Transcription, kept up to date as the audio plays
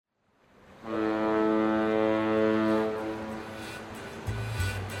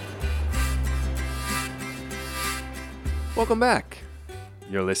Welcome back.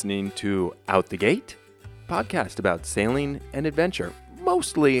 You're listening to Out the Gate, podcast about sailing and adventure,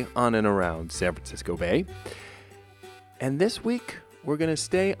 mostly on and around San Francisco Bay. And this week, we're going to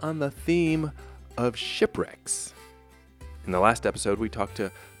stay on the theme of shipwrecks. In the last episode, we talked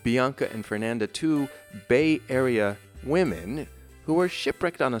to Bianca and Fernanda, two Bay Area women who were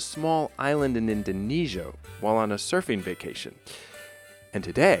shipwrecked on a small island in Indonesia while on a surfing vacation. And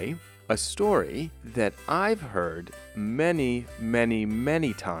today, a story that I've heard many, many,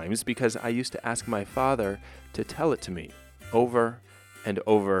 many times because I used to ask my father to tell it to me over and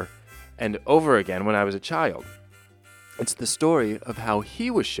over and over again when I was a child. It's the story of how he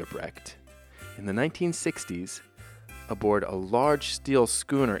was shipwrecked in the 1960s aboard a large steel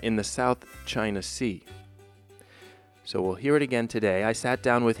schooner in the South China Sea. So we'll hear it again today. I sat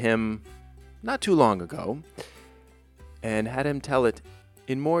down with him not too long ago and had him tell it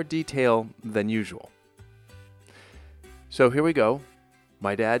in more detail than usual. So here we go,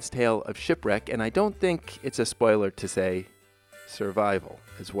 my dad's tale of shipwreck, and I don't think it's a spoiler to say survival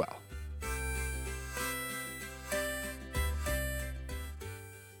as well.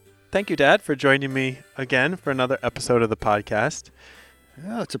 Thank you, Dad, for joining me again for another episode of the podcast.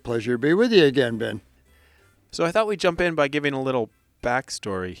 Yeah, it's a pleasure to be with you again, Ben. So I thought we'd jump in by giving a little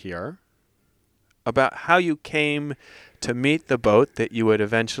backstory here about how you came to meet the boat that you would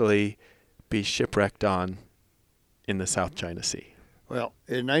eventually be shipwrecked on in the South China Sea. Well,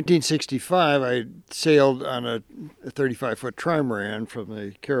 in 1965, I sailed on a 35-foot trimaran from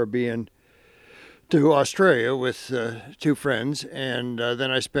the Caribbean to Australia with two friends, and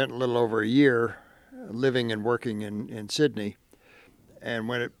then I spent a little over a year living and working in Sydney. And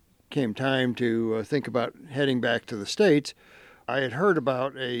when it came time to think about heading back to the States, I had heard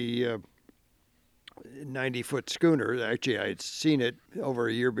about a 90-foot schooner. Actually, I had seen it over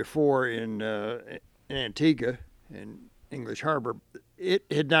a year before in Antigua, in English Harbor. It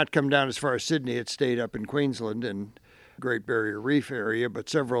had not come down as far as Sydney. It stayed up in Queensland and Great Barrier Reef area, but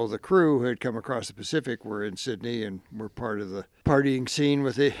several of the crew who had come across the Pacific were in Sydney and were part of the partying scene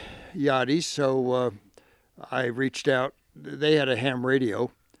with the yachties. So I reached out. They had a ham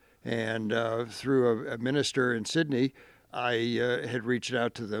radio, and through a minister in Sydney, I had reached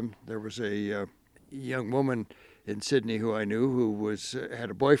out to them. There was a young woman in Sydney who I knew who had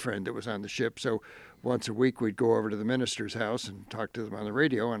a boyfriend that was on the ship. So once a week we'd go over to the minister's house and talk to them on the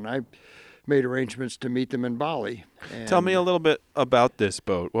radio, and I made arrangements to meet them in Bali. And tell me a little bit about this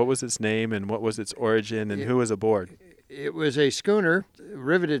boat. What was its name and what was its origin and who was aboard? It was a schooner,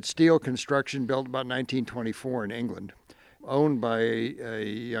 riveted steel construction, built about 1924 in England, owned by a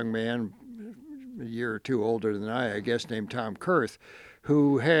young man a year or two older than I guess, named Tom Kurth,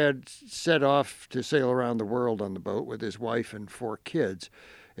 who had set off to sail around the world on the boat with his wife and 4 kids.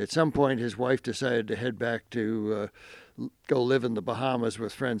 At some point, his wife decided to head back to go live in the Bahamas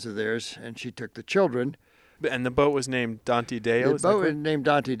with friends of theirs, and she took the children. And the boat was named Dante Deo? The boat was named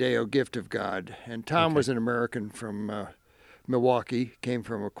Dante Deo, Gift of God. And Tom was an American from Milwaukee, came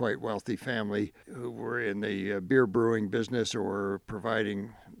from a quite wealthy family who were in the beer brewing business or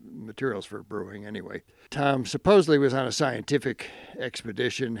providing materials for brewing anyway. Tom supposedly was on a scientific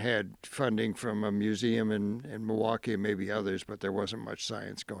expedition, had funding from a museum in Milwaukee and maybe others, but there wasn't much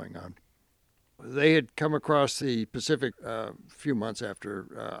science going on. They had come across the Pacific a few months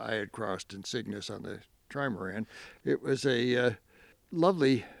after I had crossed in Cygnus on the trimaran. It was a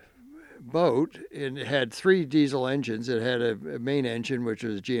lovely boat, and it had 3 diesel engines. It had a main engine, which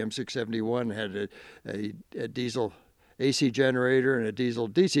was a GM 671, had a diesel AC generator and a diesel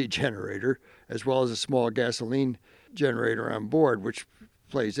DC generator, as well as a small gasoline generator on board, which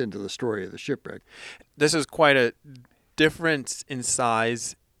plays into the story of the shipwreck. This is quite a difference in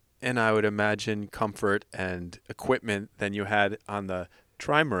size and I would imagine comfort and equipment than you had on the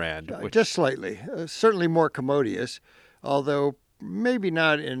trimaran. Just slightly. Certainly more commodious, although maybe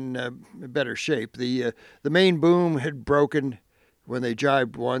not in better shape. The main boom had broken when they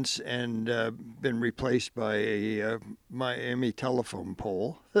jibed once and been replaced by a Miami telephone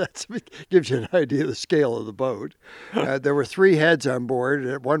pole. That gives you an idea of the scale of the boat. There were 3 heads on board.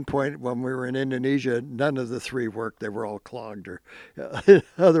 At one point when we were in Indonesia, none of the 3 worked. They were all clogged or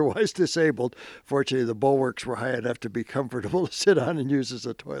otherwise disabled. Fortunately, the bulwarks were high enough to be comfortable to sit on and use as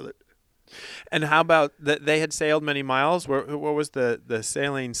a toilet. And how about that? They had sailed many miles? What was the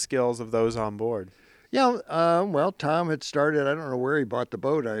sailing skills of those on board? Yeah, well, Tom had started, I don't know where he bought the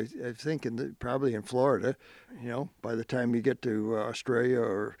boat, I think probably in Florida. You know, by the time you get to Australia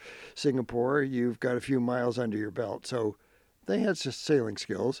or Singapore, you've got a few miles under your belt. So they had sailing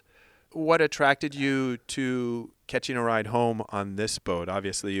skills. what attracted you to catching a ride home on this boat?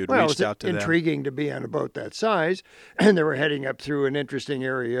 Obviously, you'd Well, reached out to it them. was intriguing to be on a boat that size, and they were heading up through an interesting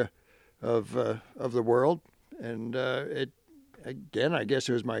area of the world. And again, I guess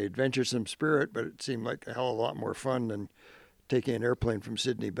it was my adventuresome spirit, but it seemed like a hell of a lot more fun than taking an airplane from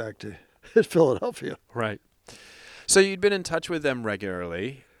Sydney back to Philadelphia. Right. So you'd been in touch with them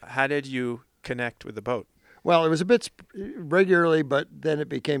regularly. How did you connect with the boat? Well, it was a bit regularly, but then it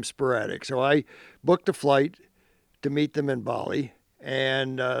became sporadic. So I booked a flight to meet them in Bali.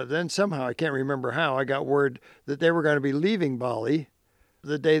 And then somehow, I can't remember how, I got word that they were going to be leaving Bali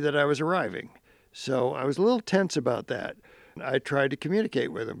the day that I was arriving. So I was a little tense about that. I tried to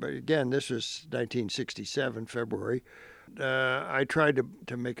communicate with them. But again, this was 1967, February. I tried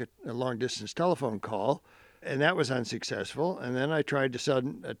to make a long-distance telephone call, and that was unsuccessful. And then I tried to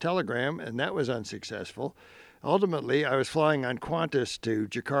send a telegram, and that was unsuccessful. Ultimately, I was flying on Qantas to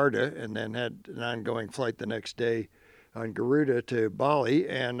Jakarta and then had an ongoing flight the next day on Garuda to Bali,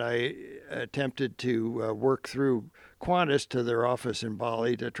 and I attempted to work through Qantas to their office in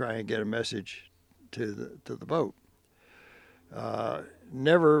Bali to try and get a message to the boat.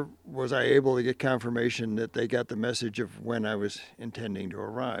 Never was I able to get confirmation that they got the message of when I was intending to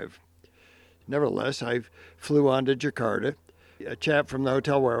arrive. Nevertheless, I flew on to Jakarta. A chap from the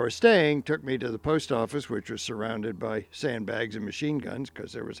hotel where I was staying took me to the post office, which was surrounded by sandbags and machine guns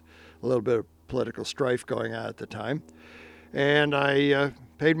because there was a little bit of political strife going on at the time. And I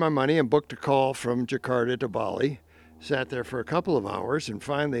paid my money and booked a call from Jakarta to Bali, sat there for a couple of hours, and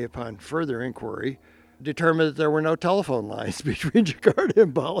finally, upon further inquiry, determined that there were no telephone lines between Jakarta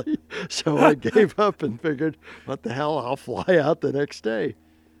and Bali. So I gave up and figured, what the hell, I'll fly out the next day.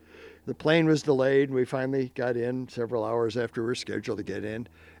 The plane was delayed, and we finally got in several hours after we were scheduled to get in,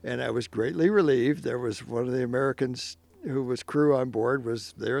 and I was greatly relieved. There was one of the Americans who was crew on board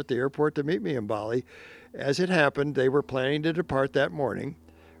was there at the airport to meet me in Bali. As it happened, they were planning to depart that morning.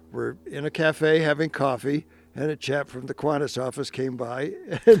 We're in a cafe having coffee, and a chap from the Qantas office came by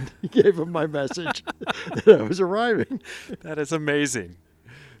and gave him my message that I was arriving. That is amazing.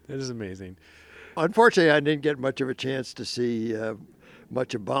 That is amazing. Unfortunately, I didn't get much of a chance to see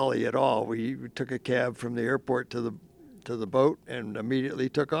much of Bali at all. We took a cab from the airport to the boat and immediately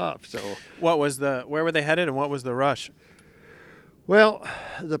took off. So, where were they headed, and what was the rush? Well,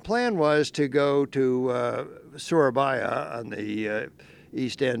 the plan was to go to Surabaya on the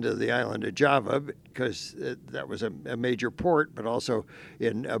east end of the island of Java because that was a major port, but also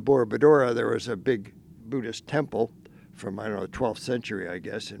in Borobudur there was a big Buddhist temple from, I don't know, the 12th century, I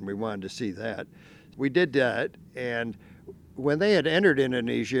guess, and we wanted to see that. We did that, and when they had entered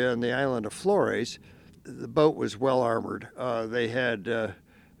Indonesia and the island of Flores, the boat was well armored. They had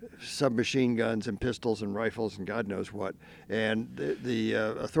submachine guns and pistols and rifles and God knows what. And the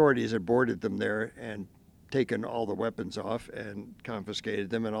authorities had boarded them there and taken all the weapons off and confiscated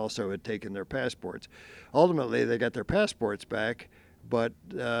them, and also had taken their passports. Ultimately, they got their passports back, but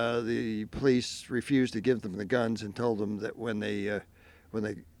the police refused to give them the guns and told them that when they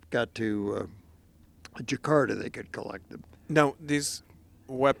got to Jakarta, they could collect them. No, these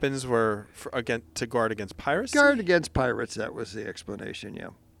weapons were to guard against piracy? Guard against pirates, that was the explanation,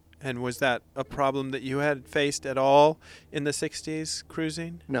 yeah. And was that a problem that you had faced at all in the 60s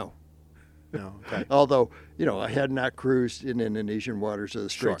cruising? No. No, okay. Although, I had not cruised in Indonesian waters or the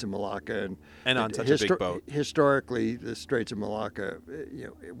Straits Sure. of Malacca. And on such a big boat. Historically, the Straits of Malacca,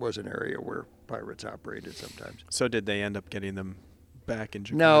 it was an area where pirates operated sometimes. So did they end up getting them back in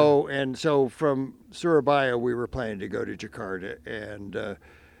Jakarta? No, and so from Surabaya, we were planning to go to Jakarta, and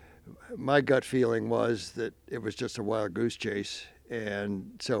my gut feeling was that it was just a wild goose chase.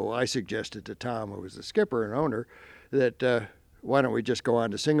 And so I suggested to Tom, who was the skipper and owner, that why don't we just go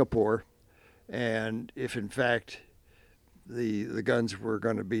on to Singapore, and if in fact the guns were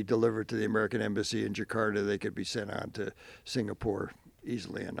going to be delivered to the American Embassy in Jakarta, they could be sent on to Singapore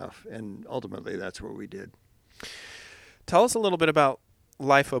easily enough. And ultimately, that's what we did. Tell us a little bit about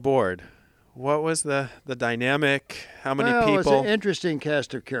life aboard. What was the dynamic? How many people? It was people? An interesting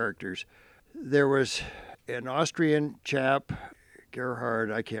cast of characters. There was an Austrian chap,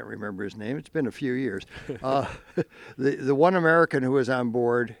 Gerhard, I can't remember his name. It's been a few years. The one American who was on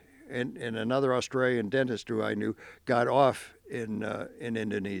board and another Australian dentist who I knew got off in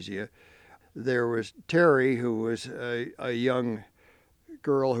Indonesia. There was Terry, who was a young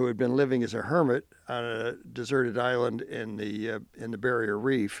girl who had been living as a hermit on a deserted island in the Barrier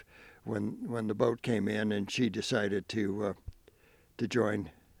Reef when the boat came in, and she decided to join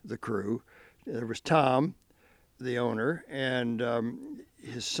the crew. There was Tom, the owner, and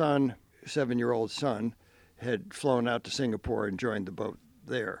his son, 7-year-old son, had flown out to Singapore and joined the boat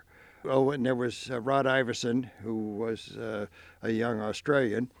there. Oh, and there was Rod Iverson, who was a young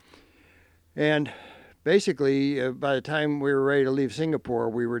Australian. And basically, by the time we were ready to leave Singapore,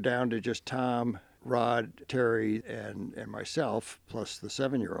 we were down to just Tom, Rod, Terry, and myself, plus the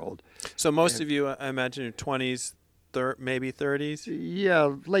 7-year-old. So most of you, I imagine, your 20s, maybe 30s?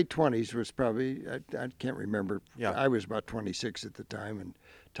 Yeah, late 20s was probably, I can't remember. Yeah. I was about 26 at the time, and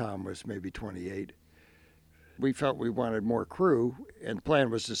Tom was maybe 28. We felt we wanted more crew, and the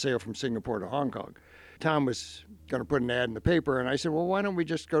plan was to sail from Singapore to Hong Kong. Tom was going to put an ad in the paper, and I said, well, why don't we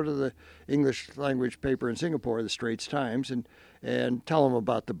just go to the English language paper in Singapore, the Straits Times, and tell them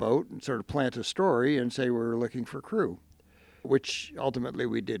about the boat and sort of plant a story and say we were looking for crew, which ultimately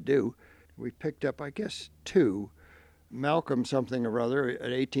we did do. We picked up, I guess, 2. Malcolm something or other,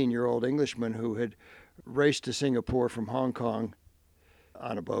 an 18-year-old Englishman who had raced to Singapore from Hong Kong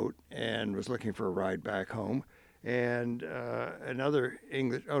on a boat and was looking for a ride back home. And another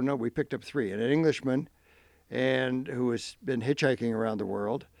we picked up 3. And an Englishman who has been hitchhiking around the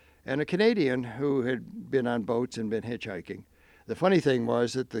world, and a Canadian who had been on boats and been hitchhiking. The funny thing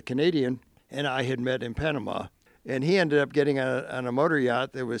was that the Canadian and I had met in Panama, and he ended up getting on a motor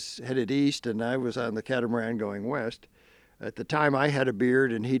yacht that was headed east, and I was on the catamaran going west. At the time, I had a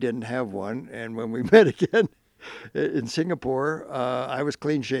beard, and he didn't have one. And when we met again in Singapore, I was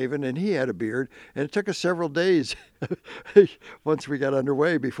clean-shaven, and he had a beard. And it took us several days once we got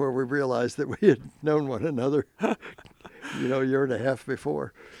underway before we realized that we had known one another, a year and a half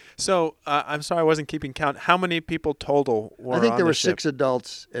before. So I'm sorry I wasn't keeping count. How many people total were on the ship? I think there were 6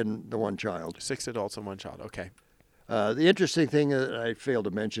 adults and the 1 child. 6 adults and 1 child. Okay. The interesting thing that I failed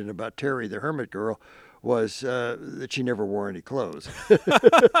to mention about Terry, the hermit girl, was that she never wore any clothes.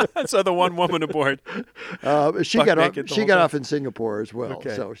 So the one woman aboard. She got off in Singapore as well,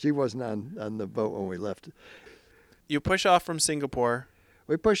 okay. So she wasn't on the boat when we left. You push off from Singapore.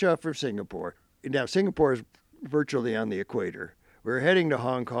 We push off from Singapore. Now, Singapore is virtually on the equator. We're heading to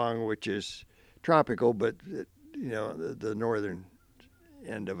Hong Kong, which is tropical, but the northern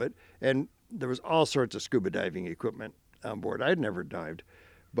end of it. And there was all sorts of scuba diving equipment on board. I'd never dived.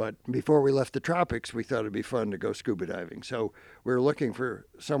 But before we left the tropics, we thought it'd be fun to go scuba diving. So we were looking for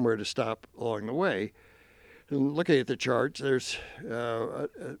somewhere to stop along the way. And looking at the charts, there's a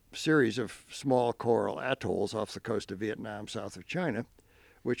series of small coral atolls off the coast of Vietnam, south of China,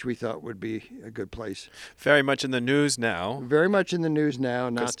 which we thought would be a good place. Very much in the news now. Very much in the news now.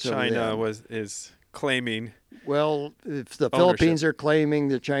 Not so China then. is claiming. Well, if the ownership. Philippines are claiming,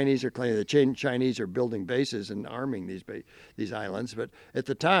 the Chinese are claiming, the Chinese are building bases and arming these islands. But at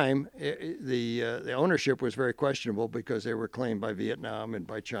the time, the ownership was very questionable because they were claimed by Vietnam and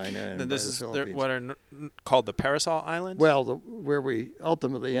by China and by the Philippines. What are called the Parasol Islands? Well, where we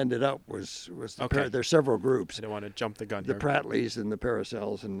ultimately ended up was Okay. There's several groups. I don't want to jump the gun The here. Prattleys and the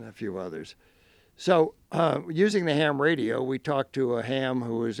Parasols and a few others. So using the ham radio, we talked to a ham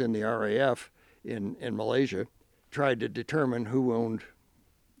who was in the RAF in Malaysia, tried to determine who owned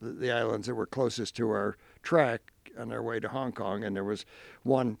the islands that were closest to our track on our way to Hong Kong. And there was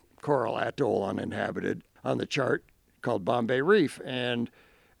one coral atoll uninhabited on the chart called Bombay Reef. And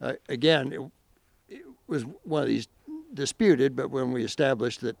again, it was one of these disputed, but when we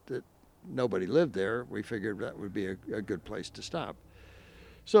established that nobody lived there, we figured that would be a good place to stop.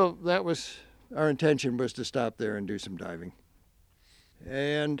 So that was our intention, was to stop there and do some diving.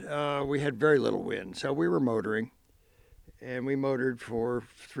 And we had very little wind, so we were motoring. And we motored for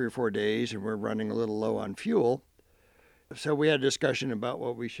 3 or 4 days, and we're running a little low on fuel. So we had a discussion about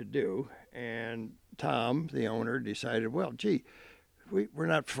what we should do. And Tom, the owner, decided, well, gee, we're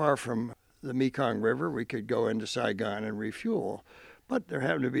not far from the Mekong River. We could go into Saigon and refuel. But there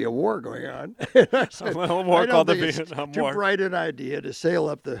happened to be a war going on. And I said, A war I don't called the think it's Vietnam too War. bright an idea to sail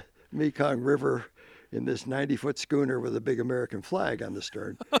up the Mekong River in this 90-foot schooner with a big American flag on the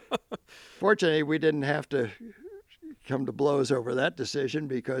stern. Fortunately, we didn't have to come to blows over that decision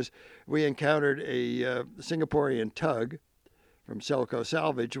because we encountered a Singaporean tug from Selco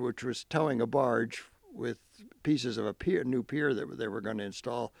Salvage, which was towing a barge with pieces of a new pier that they were going to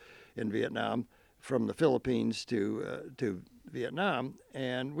install in Vietnam from the Philippines to Vietnam.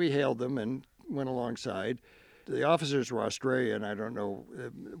 And we hailed them and went alongside. The officers were Australian. I don't know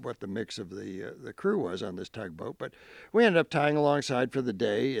what the mix of the crew was on this tugboat, but we ended up tying alongside for the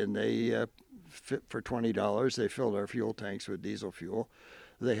day, and they, for $20, they filled our fuel tanks with diesel fuel.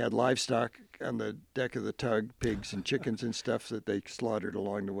 They had livestock on the deck of the tug, pigs and chickens and stuff that they slaughtered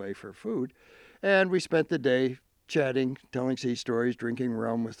along the way for food. And we spent the day chatting, telling sea stories, drinking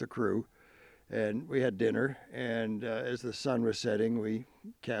rum with the crew. And we had dinner, and as the sun was setting, we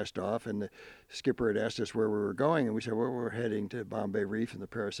cast off, and the skipper had asked us where we were going, and we said, well, we're heading to Bombay Reef and the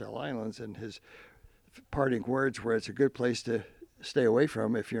Paracel Islands, and his parting words were, it's a good place to stay away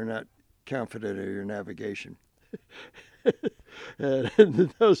from if you're not confident of your navigation.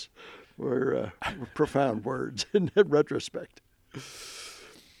 and those were profound words in retrospect.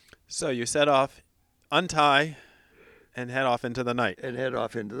 So you set off, untie, and head off into the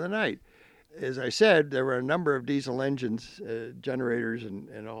night. As I said, there were a number of diesel engines, generators,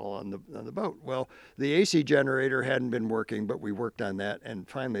 and all on the boat. Well, the AC generator hadn't been working, but we worked on that, and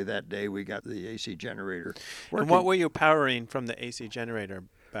finally that day we got the AC generator working. And what were you powering from the AC generator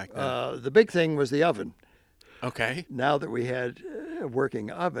back then? The big thing was the oven. Okay. Now that we had a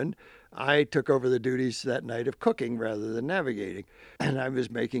working oven, I took over the duties that night of cooking rather than navigating, and I was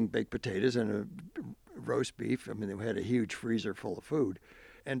making baked potatoes and a roast beef. I mean, we had a huge freezer full of food,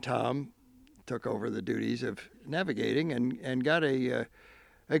 and Tom took over the duties of navigating and got a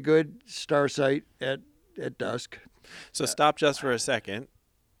good star sight at dusk. So stop just for a second.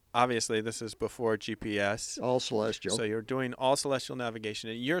 Obviously, this is before GPS. All celestial. So you're doing all celestial navigation.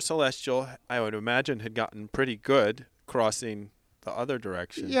 And your celestial, I would imagine, had gotten pretty good crossing the other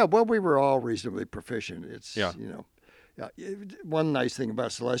direction. Yeah, well, we were all reasonably proficient. It's, Yeah. One nice thing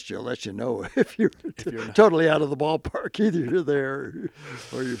about celestial lets you know if you're totally out of the ballpark. Either you're there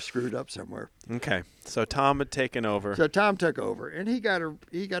or you've screwed up somewhere. Okay. So Tom had taken over. So Tom took over, and he got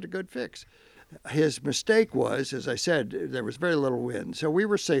a good fix. His mistake was, as I said, there was very little wind. So we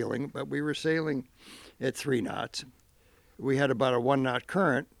were sailing, but we were sailing at 3 knots. We had about a 1 knot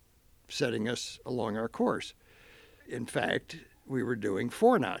current setting us along our course. In fact, we were doing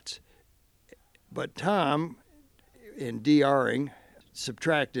 4 knots. But Tom, in DRing,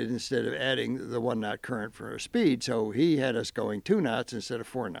 subtracted instead of adding the 1 knot current for our speed, so he had us going 2 knots instead of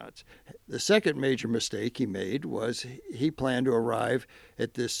 4 knots. The second major mistake he made was he planned to arrive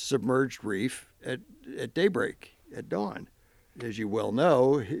at this submerged reef at daybreak, at dawn. As you well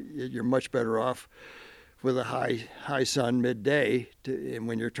know, you're much better off with a high sun midday and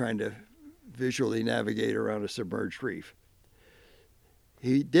when you're trying to visually navigate around a submerged reef.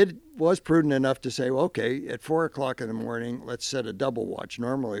 He was prudent enough to say, well, okay, at 4 o'clock in the morning, let's set a double watch.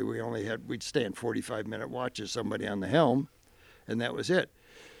 Normally, we'd stand 45-minute watches, somebody on the helm, and that was it.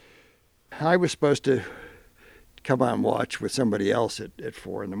 I was supposed to come on watch with somebody else at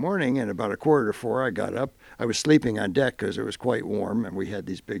 4 in the morning, and about 3:45 I got up. I was sleeping on deck because it was quite warm, and we had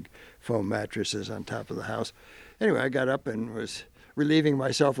these big foam mattresses on top of the house. Anyway, I got up and was relieving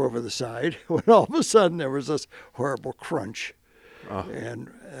myself over the side when all of a sudden there was this horrible crunch. Oh.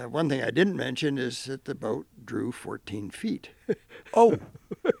 And one thing I didn't mention is that the boat drew 14 feet. Oh.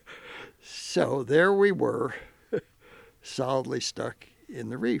 So there we were, solidly stuck in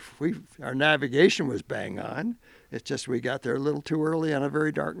the reef. Our navigation was bang on. It's just we got there a little too early on a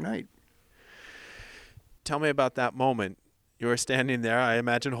very dark night. Tell me about that moment. You were standing there, I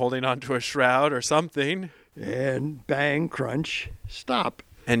imagine, holding onto a shroud or something. And bang, crunch, stop.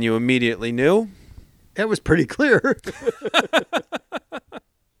 And you immediately knew? It was pretty clear.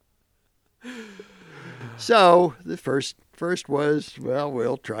 So the first was, well,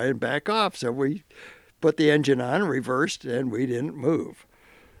 we'll try and back off. So we put the engine on, reversed, and we didn't move.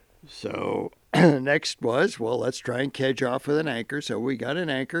 So next was, well, let's try and kedge off with an anchor. So we got an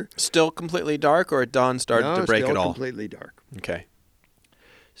anchor. Still completely dark, or at dawn started to break it all? Completely dark. Okay.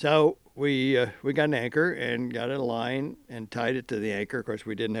 So we got an anchor and got a line and tied it to the anchor. Of course,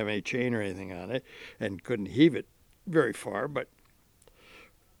 we didn't have any chain or anything on it and couldn't heave it very far, but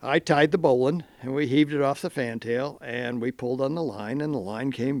I tied the bowline and we heaved it off the fantail and we pulled on the line and the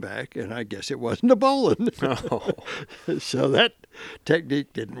line came back and I guess it wasn't a bowline. Oh. So that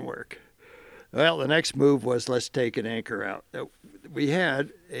technique didn't work. Well, the next move was let's take an anchor out. We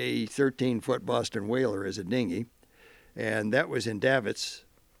had a 13-foot Boston Whaler as a dinghy, and that was in davits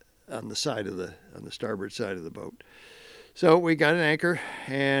on the starboard side of the boat. So we got an anchor,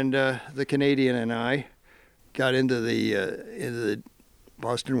 and the Canadian and I got into the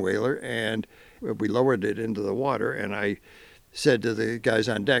Boston Whaler, and we lowered it into the water, and I said to the guys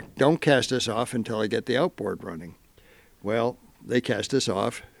on deck, don't cast us off until I get the outboard running. Well, they cast us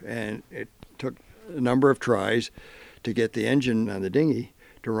off, and it took a number of tries to get the engine on the dinghy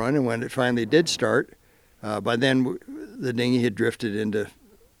to run, and when it finally did start, by then the dinghy had drifted into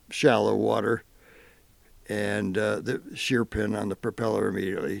shallow water, and the shear pin on the propeller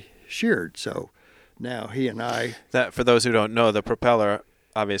immediately sheared. So now he and I... That, for those who don't know, the propeller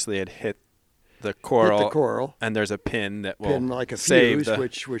obviously had hit the coral, hit the coral, and there's a pin that will like a save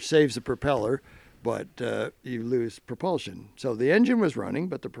fuse, which saves the propeller. but you lose propulsion. So the engine was running,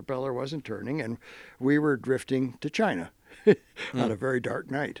 but the propeller wasn't turning, and we were drifting to China on a very dark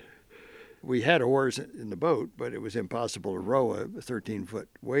night. We had oars in the boat, but it was impossible to row a 13-foot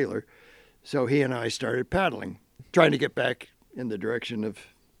whaler. So he and I started paddling, trying to get back in the direction of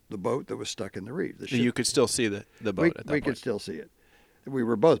the boat that was stuck in the reef. The So you could still see the boat at that we point. could still see it. We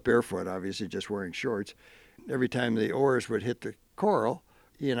were both barefoot, obviously, just wearing shorts. Every time the oars would hit the coral,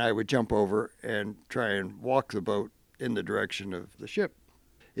 he and I would jump over and try and walk the boat in the direction of the ship.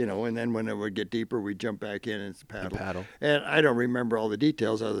 And then when it would get deeper, we'd jump back in and paddle. And I don't remember all the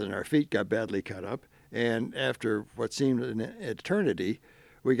details other than our feet got badly cut up. And after what seemed an eternity,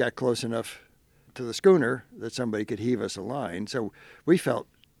 we got close enough to the schooner that somebody could heave us a line. So we felt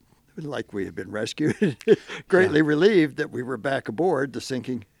like we had been rescued, greatly relieved that we were back aboard the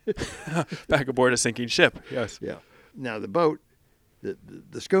sinking. Back aboard a sinking ship, yes. Yeah. Now the boat,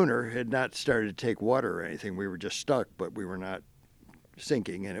 the schooner had not started to take water or anything. We were just stuck, but we were not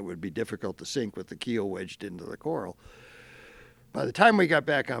sinking, and it would be difficult to sink with the keel wedged into the coral. By the time we got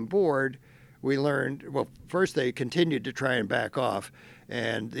back on board, we learned, well, first they continued to try and back off,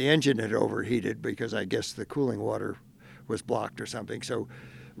 and the engine had overheated because I guess the cooling water was blocked or something. So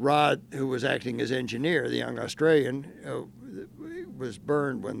Rod, who was acting as engineer, the young Australian, was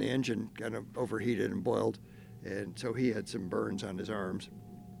burned when the engine kind of overheated and boiled, and so he had some burns on his arms.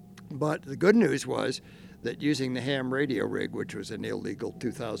 But the good news was that using the ham radio rig, which was an illegal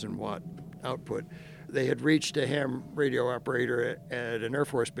 2,000-watt output, they had reached a ham radio operator at an Air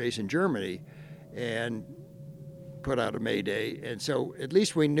Force base in Germany and put out a mayday. And so at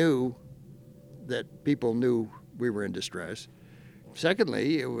least we knew that people knew we were in distress.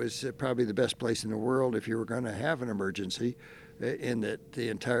 Secondly, it was probably the best place in the world if you were going to have an emergency, in that the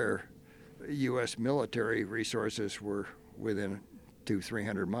entire U.S. military resources were within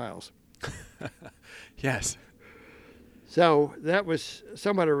 200-300 miles. Yes. So that was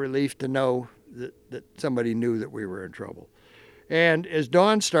somewhat a relief to know that somebody knew that we were in trouble. And as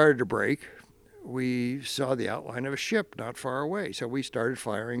dawn started to break, we saw the outline of a ship not far away. So we started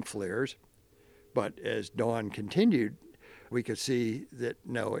firing flares. But as dawn continued, we could see that,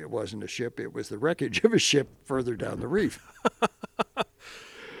 no, it wasn't a ship. It was the wreckage of a ship further down the reef.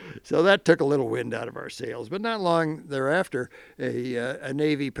 So that took a little wind out of our sails. But not long thereafter, a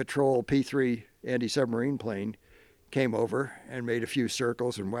Navy patrol P-3 anti-submarine plane came over and made a few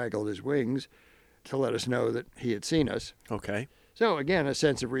circles and waggled his wings to let us know that he had seen us. Okay. So again, a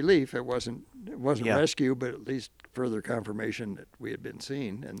sense of relief. It wasn't rescue, but at least further confirmation that we had been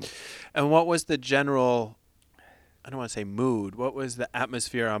seen. And what was the general, I don't want to say mood, what was the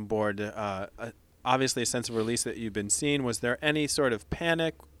atmosphere on board? Obviously a sense of release that you've been seen. Was there any sort of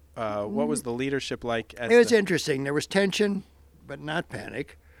panic? What was the leadership like? It was interesting. There was tension, but not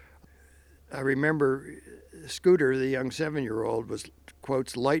panic. I remember Scooter, the young 7-year-old, was,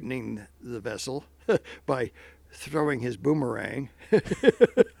 quotes, lightening the vessel by throwing his boomerang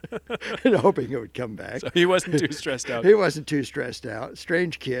and hoping it would come back. So he wasn't too stressed out. He wasn't too stressed out.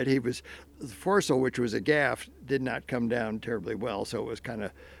 Strange kid. The foresail, which was a gaff, did not come down terribly well, so it was kind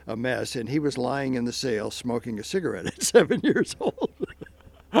of a mess. And he was lying in the sail smoking a cigarette at 7 years old.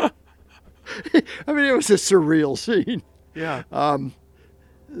 I mean, it was a surreal scene. Yeah.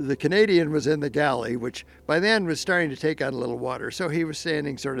 The Canadian was in the galley, which by then was starting to take on a little water. So he was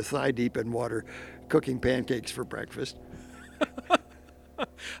standing sort of thigh deep in water, cooking pancakes for breakfast.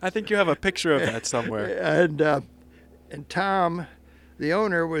 I think you have a picture of that somewhere. And Tom, the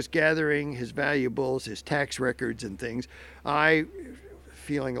owner, was gathering his valuables, his tax records and things. I,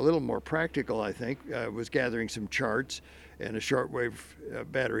 feeling a little more practical, I think, was gathering some charts and a shortwave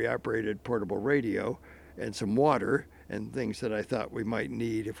battery-operated portable radio and some water and things that I thought we might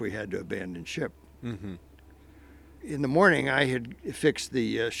need if we had to abandon ship. Mm-hmm. In the morning, I had fixed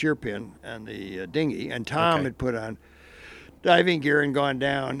the shear pin on the dinghy, and Tom had put on diving gear and gone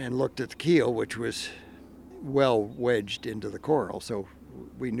down and looked at the keel, which was well wedged into the coral. So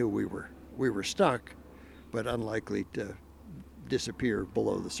we knew we were stuck, but unlikely to disappear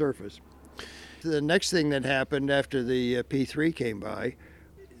below the surface. The next thing that happened after the P-3 came by,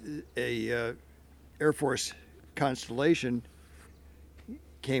 a Air Force Constellation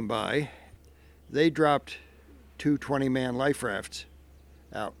came by. They dropped 2 20-man life rafts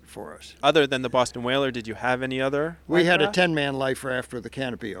out for us. Other than the Boston Whaler, did you have any other? We had a 10-man life raft with a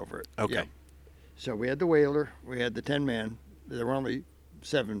canopy over it. Okay. Yeah. So we had the Whaler, we had the 10-man. There were only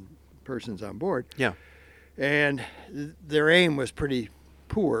 7 persons on board. Yeah. And their aim was pretty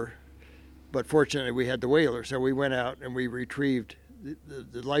poor, but fortunately we had the Whaler. So we went out and we retrieved,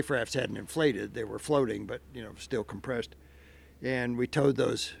 the life rafts hadn't inflated. They were floating, but still compressed. And we towed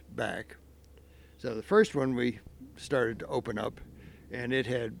those back. So the first one we started to open up, and it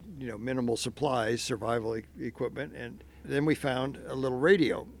had, minimal supplies, survival equipment, and then we found a little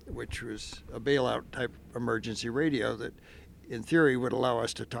radio, which was a bailout type emergency radio that in theory would allow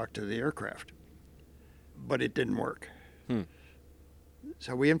us to talk to the aircraft. But it didn't work.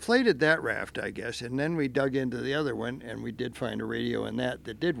 So we inflated that raft, I guess, and then we dug into the other one, and we did find a radio in that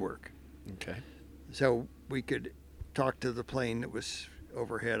did work. Okay. So we could talk to the plane that was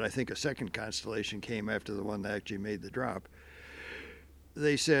overhead. I think a second constellation came after the one that actually made the drop.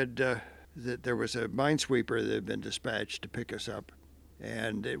 They said that there was a minesweeper that had been dispatched to pick us up,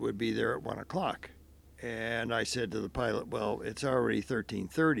 and it would be there at 1 o'clock. And I said to the pilot, well, it's already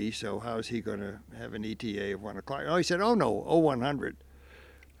 13:30, so how is he going to have an ETA of 1 o'clock? Oh, he said, oh, no, 0100,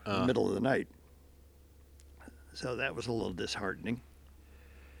 in the middle of the night. So that was a little disheartening.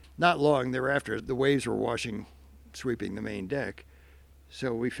 Not long thereafter, the waves were sweeping the main deck.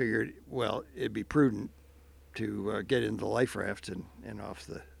 So we figured, well, it'd be prudent to get into the life rafts and off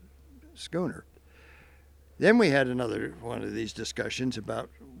the schooner. Then we had another one of these discussions about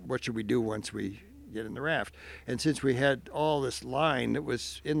what should we do once we get in the raft. And since we had all this line that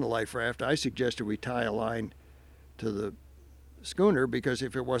was in the life raft, I suggested we tie a line to the schooner, because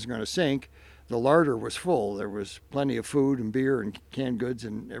if it wasn't going to sink, the larder was full. There was plenty of food and beer and canned goods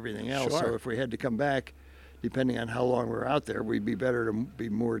and everything else. Sure. So if we had to come back, depending on how long we were out there, we'd be better to be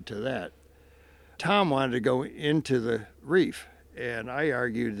moored to that. Tom wanted to go into the reef, and I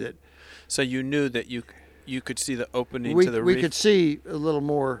argued that... So you knew that you could see the opening to the reef? We reef? could see a little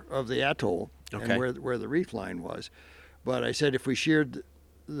more of the atoll. Okay. And where the reef line was. But I said if we sheared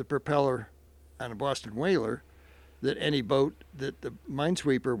the propeller on a Boston whaler, that any boat that the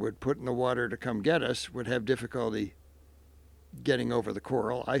minesweeper would put in the water to come get us would have difficulty getting over the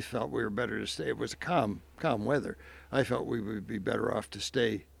coral. I felt we were better to stay. It was calm weather. I felt we would be better off to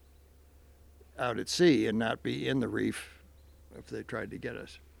stay out at sea and not be in the reef if they tried to get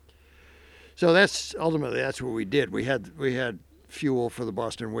us. So that's what we did. We had fuel for the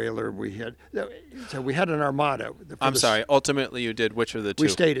Boston whaler. We had an armada. I'm sorry. Ultimately, you did which of the two? We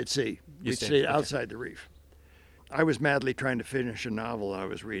stayed at sea. We stayed okay. outside the reef. I was madly trying to finish a novel I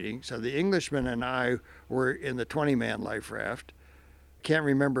was reading. So the Englishman and I were in the 20-man life raft. Can't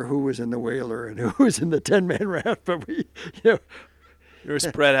remember who was in the whaler and who was in the 10-man raft, but we were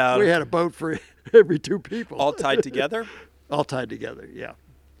spread out. We had a boat for every two people. All tied together? All tied together, yeah.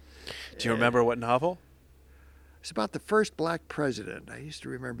 Do you remember what novel? It's about the first black president. I used to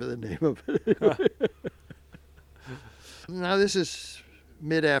remember the name of it. Now, this is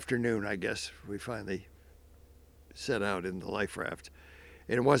mid-afternoon, I guess. We finally set out in the life raft.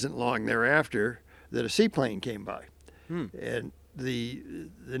 And it wasn't long thereafter that a seaplane came by. And the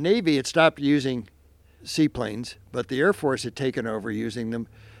Navy had stopped using seaplanes, but the Air Force had taken over using them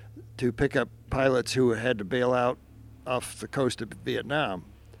to pick up pilots who had to bail out off the coast of Vietnam.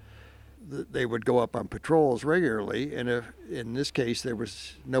 They would go up on patrols regularly, and in this case,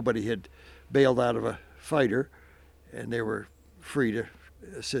 nobody had bailed out of a fighter, and they were free to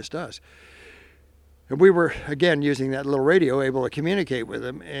assist us. And we were, again, using that little radio, able to communicate with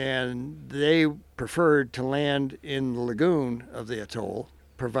them, and they preferred to land in the lagoon of the atoll,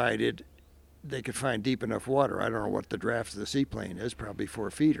 provided they could find deep enough water. I don't know what the draft of the seaplane is, probably 4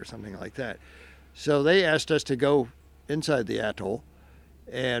 feet or something like that. So they asked us to go inside the atoll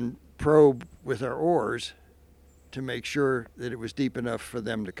and probe with our oars to make sure that it was deep enough for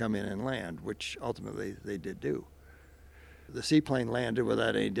them to come in and land, which ultimately they did do. The seaplane landed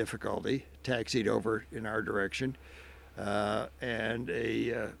without any difficulty, taxied over in our direction, and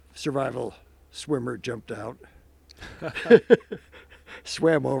a survival swimmer jumped out,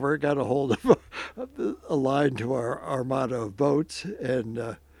 swam over, got a hold of a line to our armada of boats,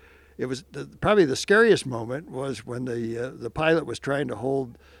 and it was probably the scariest moment was when the pilot was trying to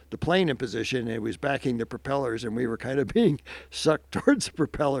hold the plane in position, and it was backing the propellers, and we were kind of being sucked towards the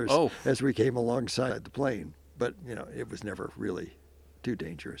propellers as we came alongside the plane. But it was never really too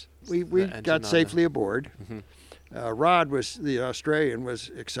dangerous. We got safely aboard. Mm-hmm. Rod the Australian was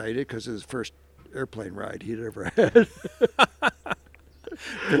excited because it was his first airplane ride he'd ever had.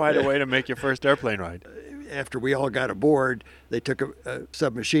 Quite a way to make your first airplane ride. After we all got aboard, they took a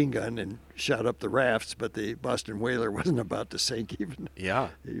submachine gun and shot up the rafts, but the Boston whaler wasn't about to sink even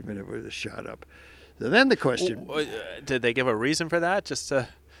if it was shot up. So then the question... Did they give a reason for that? Just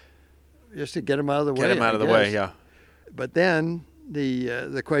to get them out of the way. Get them out of the way, yeah. But then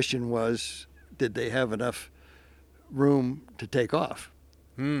the question was, did they have enough room to take off?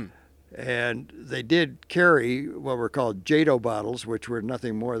 And they did carry what were called JATO bottles, which were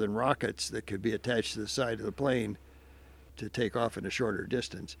nothing more than rockets that could be attached to the side of the plane to take off in a shorter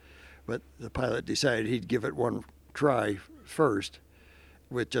distance. But the pilot decided he'd give it one try first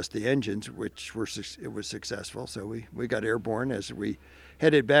with just the engines, it was successful. So we got airborne. As we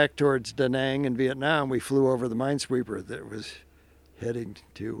headed back towards Da Nang in Vietnam, we flew over the minesweeper that was heading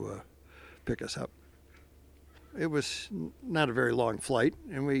to pick us up. It was not a very long flight,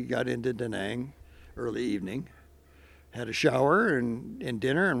 and we got into Da Nang early evening, had a shower and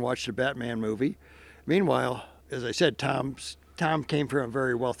dinner, and watched a Batman movie. Meanwhile, as I said, Tom came from a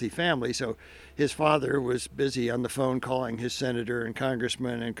very wealthy family, so his father was busy on the phone calling his senator and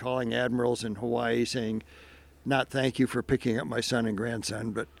congressman and calling admirals in Hawaii saying, not thank you for picking up my son and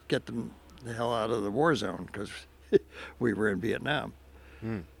grandson, but get them the hell out of the war zone, because we were in Vietnam.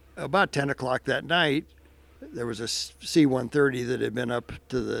 About 10 o'clock that night, there was a C-130 that had been up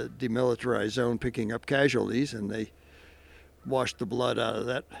to the demilitarized zone picking up casualties, and they washed the blood out of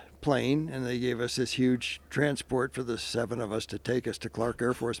that plane, and they gave us this huge transport for the 7 of us to take us to Clark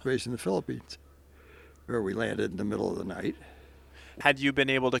Air Force Base in the Philippines, where we landed in the middle of the night. Had you been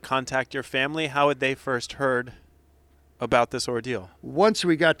able to contact your family? How had they first heard about this ordeal? Once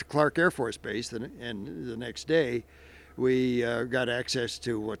we got to Clark Air Force Base, and the next day, we got access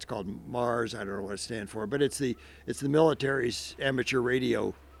to what's called MARS. I don't know what it stands for, but it's the military's amateur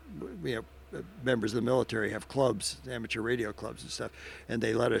radio. Members of the military have clubs, amateur radio clubs and stuff, and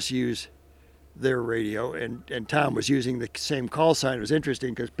they let us use their radio. And Tom was using the same call sign. It was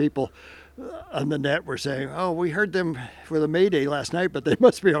interesting because people on the net were saying, "Oh, we heard them for the Mayday last night, but they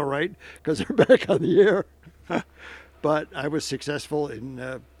must be all right because they're back on the air." But I was successful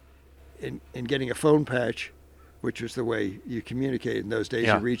in getting a phone patch, which was the way you communicated in those days.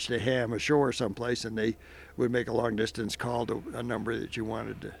 Yeah. You reached a ham ashore someplace, and they would make a long-distance call to a number that you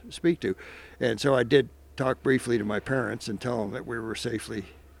wanted to speak to. And so I did talk briefly to my parents and tell them that we were safely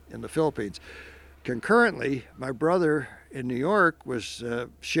in the Philippines. Concurrently, my brother in New York was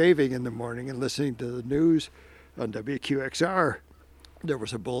shaving in the morning and listening to the news on WQXR. There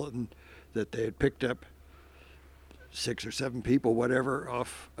was a bulletin that they had picked up 6 or 7 people, whatever,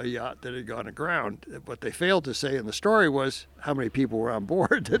 off a yacht that had gone aground. What they failed to say in the story was how many people were on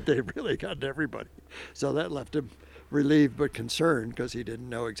board, that they really got everybody. So that left him relieved but concerned because he didn't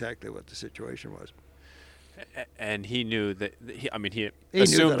know exactly what the situation was. And he knew that, he knew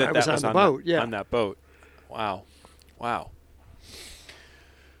assumed that I was on the boat, yeah. On that boat. Wow.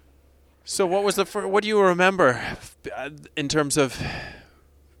 So what do you remember in terms of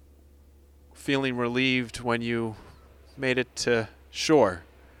feeling relieved when you made it to shore?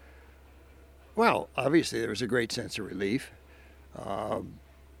 Well, obviously there was a great sense of relief.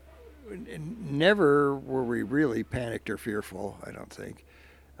 Never were we really panicked or fearful, I don't think.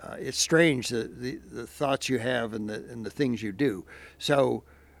 It's strange the thoughts you have and the things you do. So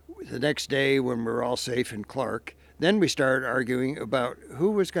the next day when we were all safe in Clark, then we started arguing about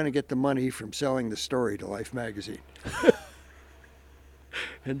who was going to get the money from selling the story to Life magazine.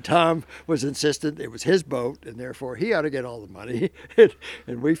 And Tom was insistent it was his boat, and therefore he ought to get all the money.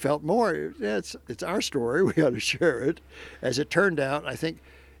 And we felt more, it's our story, we ought to share it. As it turned out, I think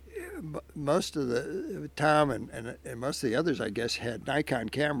most of Tom and most of the others, I guess, had Nikon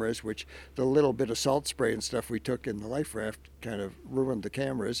cameras, which the little bit of salt spray and stuff we took in the life raft kind of ruined the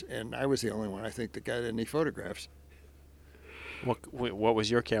cameras, and I was the only one, I think, that got any photographs. What was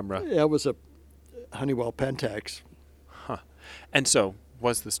your camera? Yeah, it was a Honeywell Pentax. Huh. And so,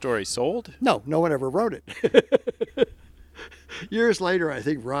 was the story sold? No one ever wrote it. Years later, I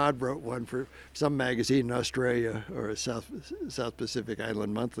think Rod wrote one for some magazine in Australia or a South Pacific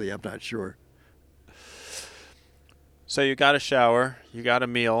Island Monthly. I'm not sure. So you got a shower, you got a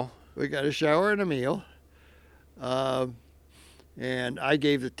meal. We got a shower and a meal. And I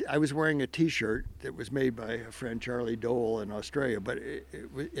was wearing a T-shirt that was made by a friend, Charlie Dole, in Australia, but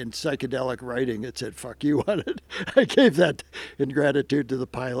in psychedelic writing, it said, "Fuck you" on it. I gave that in gratitude to the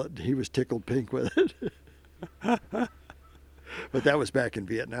pilot, and he was tickled pink with it. But that was back in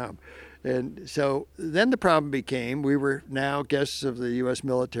Vietnam. And so then the problem became, we were now guests of the U.S.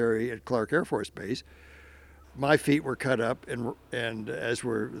 military at Clark Air Force Base. My feet were cut up, and as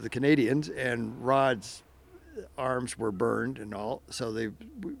were the Canadians, and Rod's arms were burned and all, so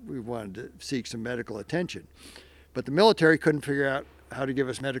we wanted to seek some medical attention. But the military couldn't figure out how to give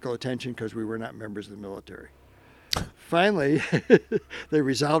us medical attention because we were not members of the military. Finally, they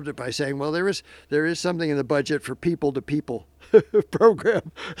resolved it by saying, well, there is something in the budget for people-to-people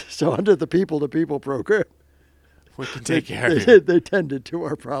program. So under the people-to-people program, we can take care of it. They tended to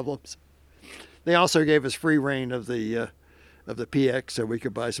our problems. They also gave us free reign of the PX so we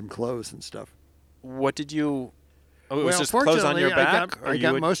could buy some clothes and stuff. What did you... Oh, it was well, just clothes on your back? I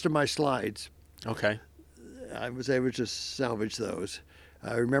got most of my slides. Okay. I was able to salvage those.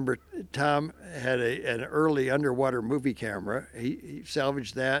 I remember Tom had an early underwater movie camera. He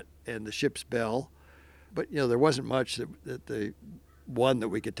salvaged that and the ship's bell. But, there wasn't much that the one that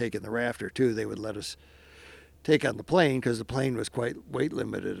we could take in the raft, or two they would let us take on the plane, because the plane was quite weight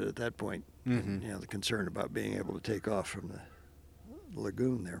limited at that point. Mm-hmm. And, the concern about being able to take off from the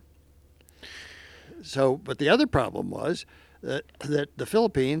lagoon there. So, but the other problem was that the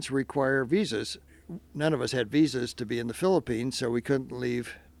Philippines require visas. None of us had visas to be in the Philippines, so we couldn't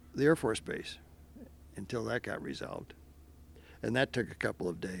leave the Air Force Base until that got resolved. And that took a couple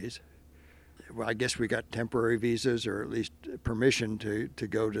of days. Well, I guess we got temporary visas, or at least permission to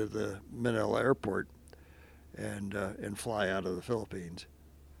go to the Manila airport and fly out of the Philippines.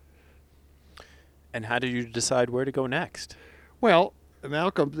 And how did you decide where to go next? Well,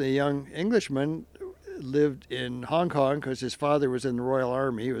 Malcolm, the young Englishman, lived in Hong Kong because his father was in the Royal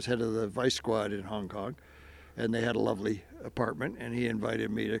Army. He was head of the Vice Squad in Hong Kong, and they had a lovely apartment, and he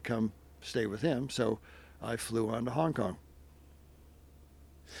invited me to come stay with him, so I flew on to Hong Kong.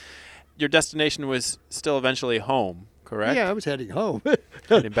 Your destination was still eventually home, correct? Yeah, I was heading home.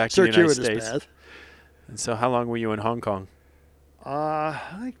 Heading back to the United Circuitous States. path. And so how long were you in Hong Kong? I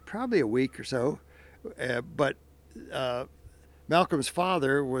think probably a week or so. But Malcolm's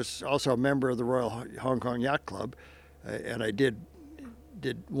father was also a member of the Royal Hong Kong Yacht Club, and I did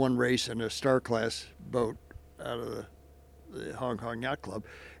one race in a Star Class boat out of the Hong Kong Yacht Club.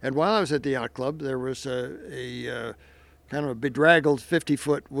 And while I was at the yacht club, there was a kind of a bedraggled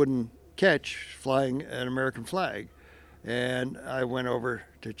 50-foot wooden ketch flying an American flag. And I went over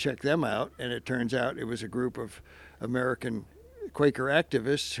to check them out, and it turns out it was a group of American Quaker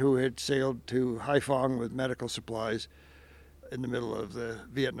activists who had sailed to Haiphong with medical supplies in the middle of the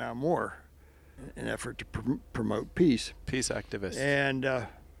Vietnam War in an effort to promote peace. Peace activists. And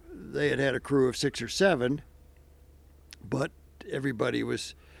they had a crew of 6 or 7, but everybody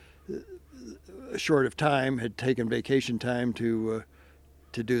was short of time, had taken vacation time to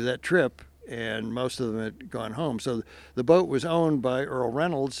do that trip, and most of them had gone home. So the boat was owned by Earl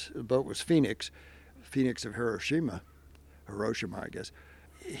Reynolds. The boat was Phoenix of Hiroshima, I guess.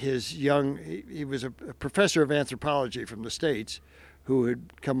 He was a professor of anthropology from the States who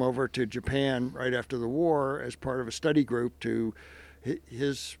had come over to Japan right after the war as part of a study group.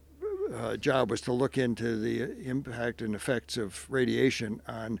 His job was to look into the impact and effects of radiation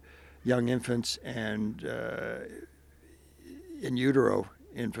on young infants and in utero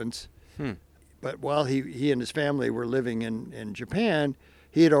infants. But while he and his family were living in Japan,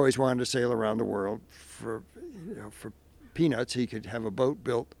 he had always wanted to sail around the world for peanuts. He could have a boat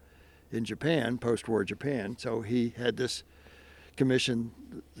built in Japan, post-war Japan. So he had this commission,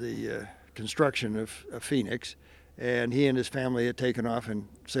 the construction of Phoenix, and he and his family had taken off and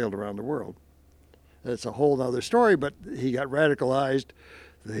sailed around the world. That's a whole other story, but he got radicalized.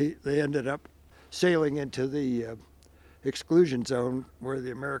 They ended up sailing into the exclusion zone where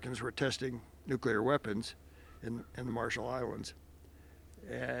the Americans were testing nuclear weapons in the Marshall Islands,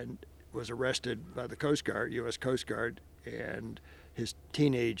 and was arrested by the Coast Guard, U.S. Coast Guard, and his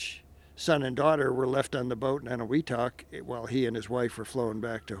teenage son and daughter were left on the boat in Eniwetok while he and his wife were flown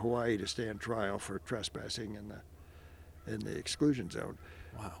back to Hawaii to stand trial for trespassing in the exclusion zone.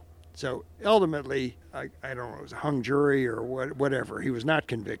 Wow. So ultimately, I don't know, it was a hung jury or whatever. He was not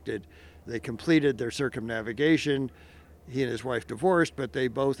convicted. They completed their circumnavigation. He and his wife divorced, but they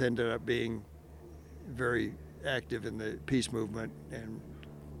both ended up being very active in the peace movement, and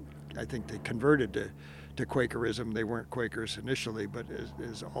I think they converted to Quakerism. They weren't Quakers initially, but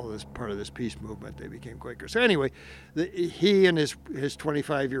as all this part of this peace movement, they became Quakers. So anyway, he and his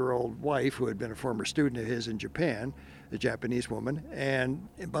 25-year-old wife, who had been a former student of his in Japan, a Japanese woman, and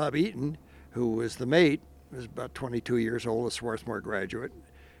Bob Eaton, who was the mate, was about 22 years old, a Swarthmore graduate,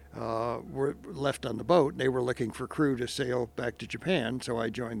 were left on the boat. They were looking for crew to sail back to Japan, so I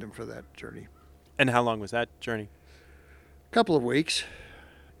joined them for that journey. And how long was that journey? A couple of weeks.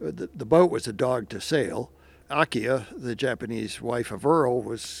 The boat was a dog to sail. Akia, the Japanese wife of Earl,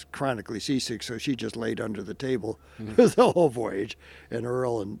 was chronically seasick, so she just laid under the table the whole voyage. And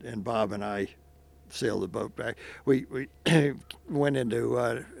Earl and Bob and I sailed the boat back. We went into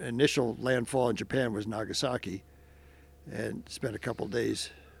initial landfall in Japan was Nagasaki, and spent a couple of days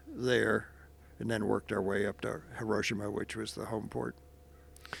there, and then worked our way up to Hiroshima, which was the home port.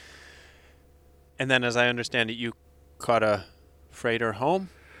 And then, as I understand it, you caught a freighter home?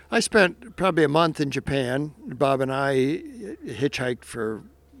 I spent probably a month in Japan. Bob and I hitchhiked for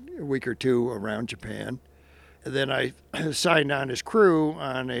a week or two around Japan. And then I signed on as crew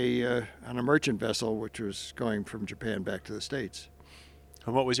on a merchant vessel, which was going from Japan back to the States.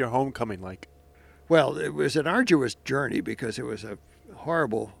 And what was your homecoming like? Well, it was an arduous journey because it was a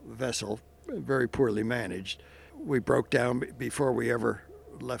horrible vessel, very poorly managed. We broke down before we ever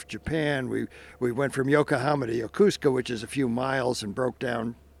left Japan. We went from Yokohama to Yokosuka, which is a few miles, and broke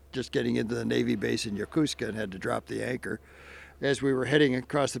down just getting into the Navy base in Yokosuka and had to drop the anchor. As we were heading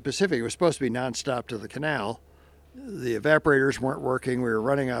across the Pacific, it was supposed to be nonstop to the canal. The evaporators weren't working. We were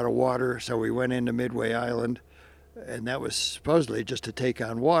running out of water, so we went into Midway Island, and that was supposedly just to take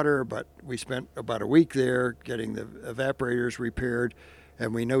on water, but we spent about a week there getting the evaporators repaired,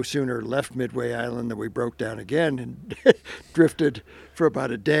 and we no sooner left Midway Island than we broke down again and drifted for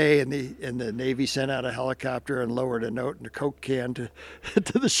about a day, and the Navy sent out a helicopter and lowered a note in a Coke can to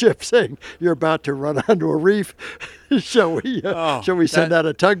the ship saying, "You're about to run onto a reef. Shall we send out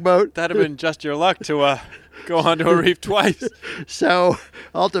a tugboat?" That'd have been just your luck to go onto a reef twice. So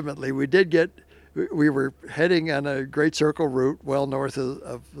ultimately we were heading on a Great Circle route well north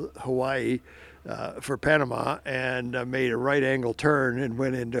of Hawaii for Panama, and made a right angle turn and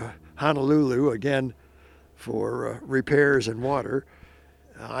went into Honolulu again for repairs and water.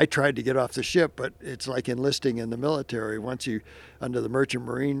 I tried to get off the ship, but it's like enlisting in the military. Under the Merchant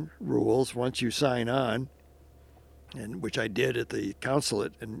Marine rules, once you sign on, and which I did at the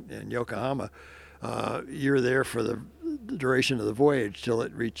consulate in Yokohama, you're there for the duration of the voyage till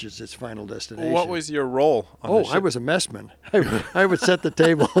it reaches its final destination. What was your role on the ship? I was a messman. I would set the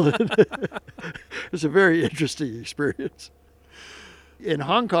table. It was a very interesting experience. In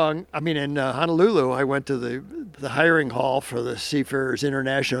Honolulu, I went to the hiring hall for the Seafarers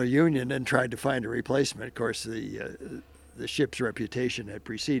International Union and tried to find a replacement. Of course, the ship's reputation had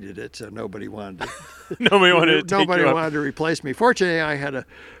preceded it, so nobody wanted to replace me. Fortunately, I had a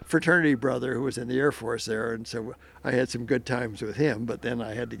fraternity brother who was in the Air Force there, and so I had some good times with him. But then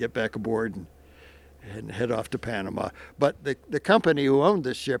I had to get back aboard and head off to Panama. But the company who owned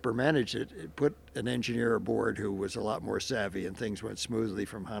this ship or managed it put an engineer aboard who was a lot more savvy, and things went smoothly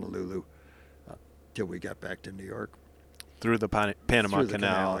from Honolulu till we got back to New York. Through the Panama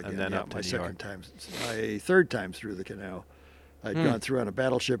Canal again, and then up to New York. My third time through the canal. I'd gone through on a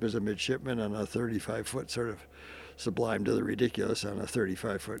battleship as a midshipman on a 35-foot, sort of sublime to the ridiculous, on a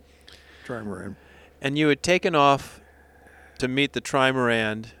 35-foot trimaran. And you had taken off to meet the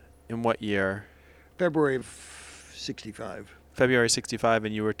trimaran in what year? February of 65. February 65,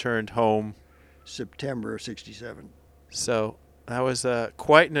 and you returned home? September of 67. So that was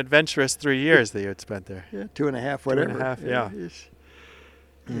quite an adventurous 3 years that you had spent there. Yeah, 2.5, whatever. 2.5, yeah. It's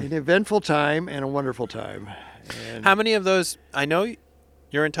an eventful time and a wonderful time. And how many of those? I know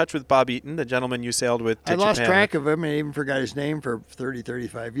you're in touch with Bob Eaton, the gentleman you sailed with to I lost Japan. track of him and even forgot his name for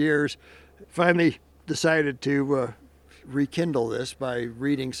 35 years. Finally decided to rekindle this by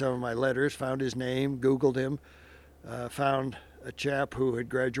reading some of my letters, found his name, Googled him, found a chap who had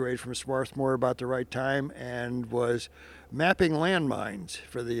graduated from Swarthmore about the right time and was mapping landmines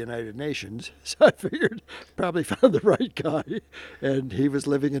for the United Nations. So I figured probably found the right guy. And he was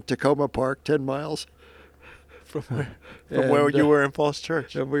living in Tacoma Park, 10 miles. From where you were in Falls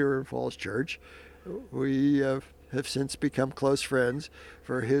Church. And we were in Falls Church. We have since become close friends.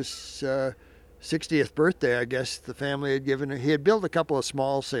 For his 60th birthday, I guess the family had given him, he had built a couple of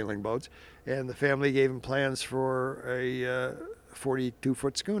small sailing boats, and the family gave him plans for a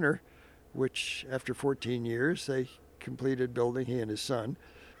 42-foot schooner, which after 14 years they completed building, he and his son,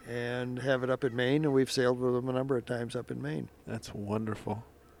 and have it up in Maine, and we've sailed with them a number of times up in Maine. That's wonderful.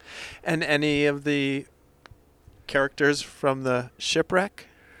 And any of the characters from the shipwreck?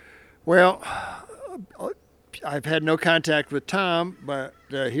 Well, I've had no contact with Tom, but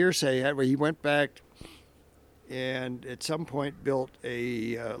hearsay, he went back and at some point built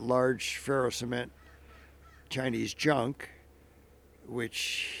a large ferrocement Chinese junk,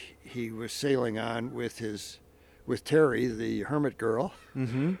 which he was sailing on with Terry, the hermit girl.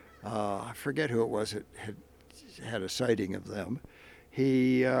 Mm-hmm. I forget who it was that had a sighting of them.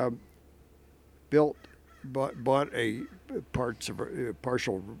 He bought a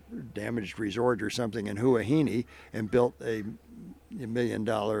partial damaged resort or something in Huahine and built a $1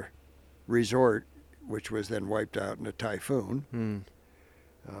 million resort, which was then wiped out in a typhoon.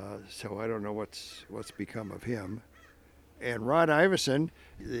 So I don't know what's become of him. And Rod Iveson,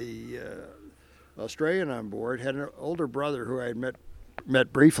 the Australian on board, had an older brother who I had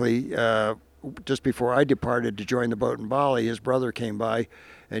met briefly just before I departed to join the boat in Bali. His brother came by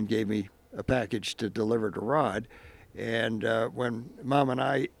and gave me a package to deliver to Rod. And when Mom and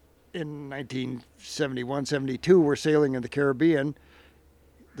I, in 1971, 72, were sailing in the Caribbean,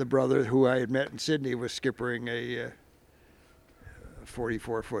 the brother who I had met in Sydney was skippering a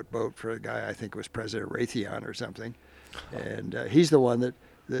 44-foot boat for a guy I think was President Raytheon or something. And he's the one that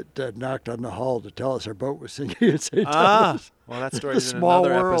that knocked on the hull to tell us our boat was sinking at St. Thomas. Well, that story's in small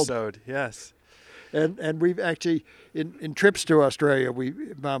another world. episode. Yes. And we've actually, in trips to Australia,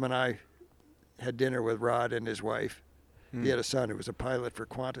 Mom and I had dinner with Rod and his wife. He had a son who was a pilot for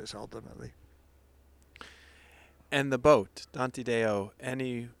Qantas ultimately. And the boat, Dante Deo,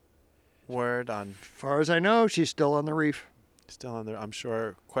 any word on? As far as I know, she's still on the reef. Still on there, I'm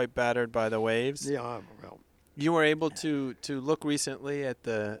sure, quite battered by the waves. Yeah, well. You were able to look recently at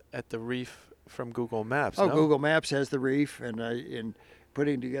the reef from Google Maps. Oh, no? Google Maps has the reef, and in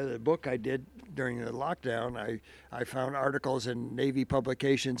putting together the book I did during the lockdown, I found articles in Navy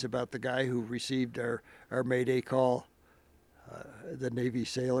publications about the guy who received our Mayday call, the Navy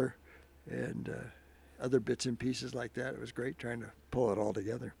sailor, and other bits and pieces like that. It was great trying to pull it all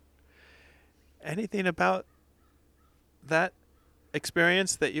together. Anything about that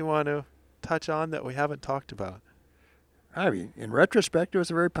experience that you want to touch on that we haven't talked about? I mean, in retrospect, it was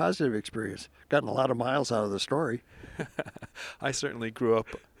a very positive experience. Gotten a lot of miles out of the story. I certainly grew up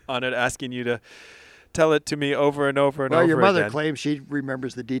on it, asking you to tell it to me over and over and over Well, your mother again. claims she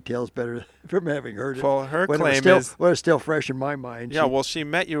remembers the details better from having heard it. Well, her when claim it was still, is... when it was still fresh in my mind. Yeah, well, she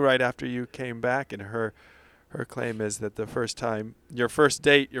met you right after you came back, and her claim is that the first time, your first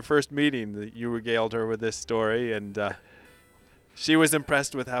date, your first meeting, that you regaled her with this story, and she was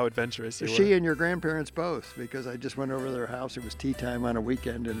impressed with how adventurous you were. She and your grandparents both, because I just went over to their house. It was tea time on a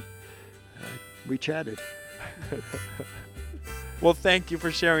weekend, and we chatted. Well, thank you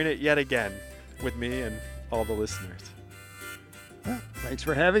for sharing it yet again with me and all the listeners. Well, thanks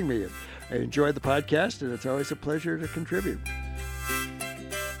for having me. I enjoyed the podcast, and it's always a pleasure to contribute.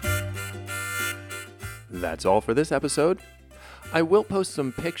 That's all for this episode. I will post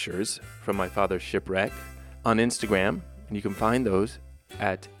some pictures from my father's shipwreck on Instagram, and you can find those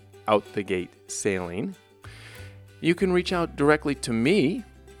at Out the Gate Sailing. You can reach out directly to me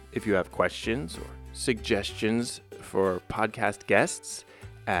if you have questions or suggestions for podcast guests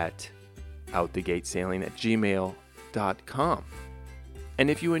at outthegatesailing@gmail.com. And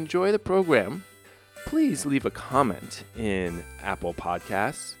if you enjoy the program, please leave a comment in Apple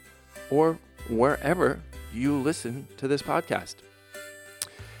Podcasts or wherever you listen to this podcast.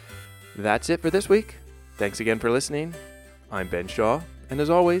 That's it for this week. Thanks again for listening. I'm Ben Shaw, and as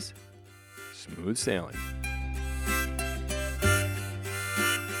always, smooth sailing.